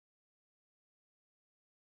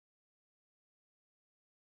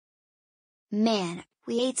Man,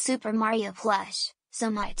 we hate Super Mario plush so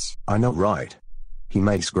much. I know, right? He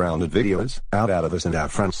makes grounded videos out of us and our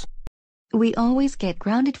friends. We always get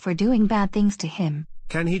grounded for doing bad things to him.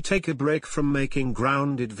 Can he take a break from making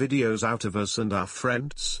grounded videos out of us and our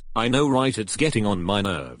friends? I know, right? It's getting on my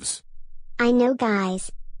nerves. I know,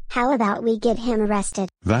 guys. How about we get him arrested?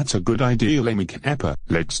 That's a good idea, Lemmy Kappa.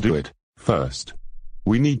 Let's do it. First,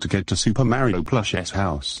 we need to get to Super Mario Plush's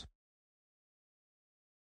house.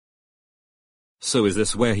 So is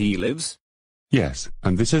this where he lives? Yes,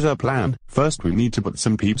 and this is our plan. First we need to put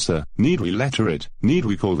some pizza. Need we letter it? Need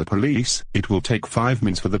we call the police? It will take 5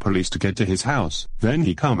 minutes for the police to get to his house. Then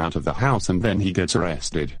he come out of the house and then he gets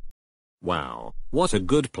arrested. Wow, what a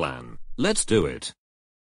good plan. Let's do it.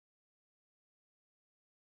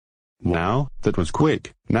 Wow, that was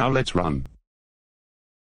quick. Now let's run.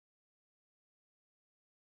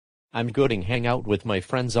 I'm going to hang out with my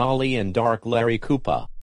friends Ollie and Dark Larry Koopa.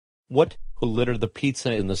 What? Who littered the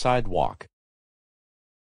pizza in the sidewalk?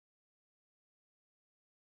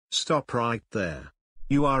 Stop right there.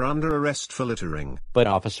 You are under arrest for littering. But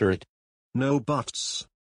officer, No buts.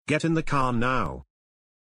 Get in the car now.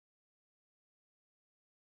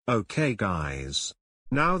 Okay guys.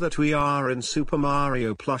 Now that we are in Super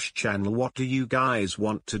Mario Plush channel, what do you guys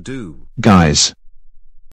want to do? Guys.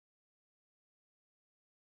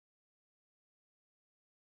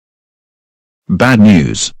 Bad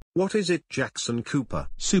news. What is it, Jackson Cooper?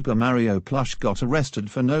 Super Mario Plush got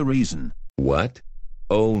arrested for no reason. What?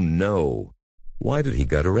 Oh no. Why did he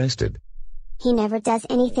get arrested? He never does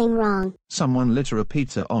anything wrong. Someone litter a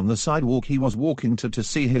pizza on the sidewalk. He was walking to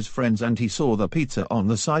see his friends and he saw the pizza on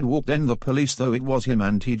the sidewalk. Then the police thought it was him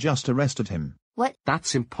and he just arrested him. What?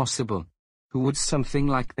 That's impossible. Who would something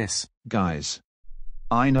like this? Guys.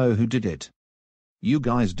 I know who did it. You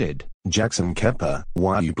guys did. Jackson Kappa,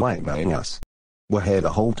 why are you blackmailing us? We're here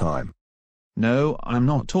the whole time. No, I'm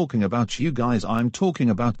not talking about you guys. I'm talking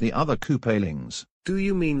about the other Koopalings. Do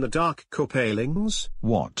you mean the Dark Koopalings?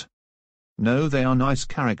 What? No, they are nice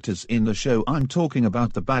characters in the show. I'm talking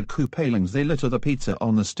about the bad Koopalings. They litter the pizza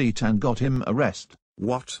on the street and got him arrested.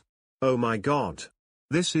 What? Oh my god.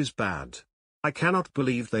 This is bad. I cannot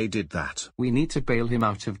believe they did that. We need to bail him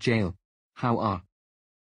out of jail. How are?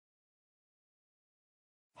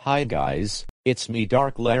 Hi guys, it's me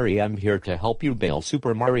Dark Larry. I'm here to help you bail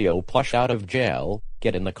Super Mario Plush out of jail.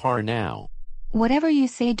 Get in the car now. Whatever you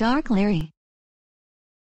say, Dark Larry.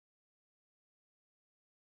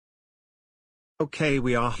 Okay,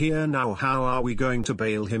 we are here now. How are we going to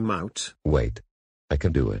bail him out? Wait. I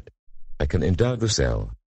can do it. I can indicate the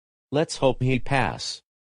cell. Let's hope he pass.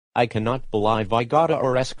 I cannot believe I got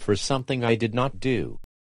arrested for something I did not do.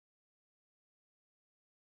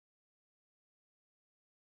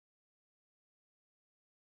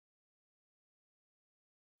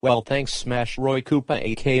 Well, thanks Smash Roy Koopa,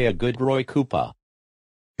 aka Good Roy Koopa.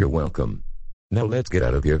 You're welcome. Now let's get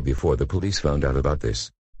out of here before the police found out about this.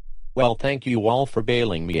 Well, thank you all for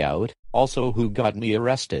bailing me out. Also, who got me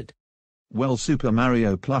arrested? Well, Super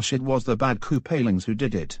Mario Plush, it was the bad Koopalings who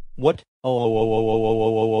did it. What? Oh,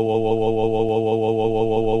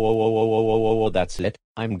 that's it.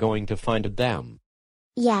 I'm going to find them.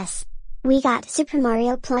 Yes. We got Super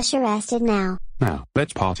Mario Plush arrested now. Now,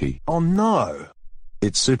 let's party. Oh no!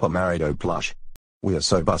 It's Super Mario Plush. We are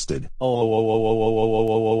so busted. All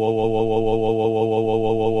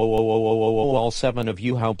 7 of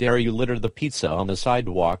you, how dare you litter the pizza on the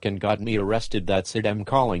sidewalk and got me arrested. That's it. I'm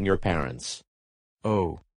calling your parents.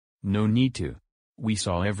 Oh. No need to. We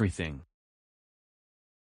saw everything.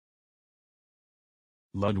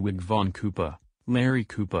 Ludwig von Koopa, Larry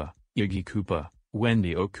Koopa, Iggy Koopa,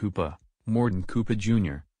 Wendy O. Koopa, Morden Koopa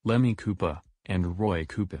Jr., Lemmy Koopa, and Roy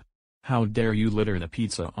Koopa. How dare you litter the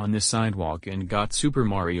pizza on the sidewalk and got Super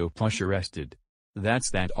Mario Plush arrested. That's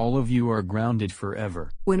that. All of you are grounded forever.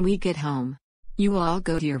 When we get home, you will all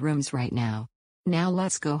go to your rooms right now. Now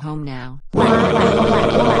let's go home now.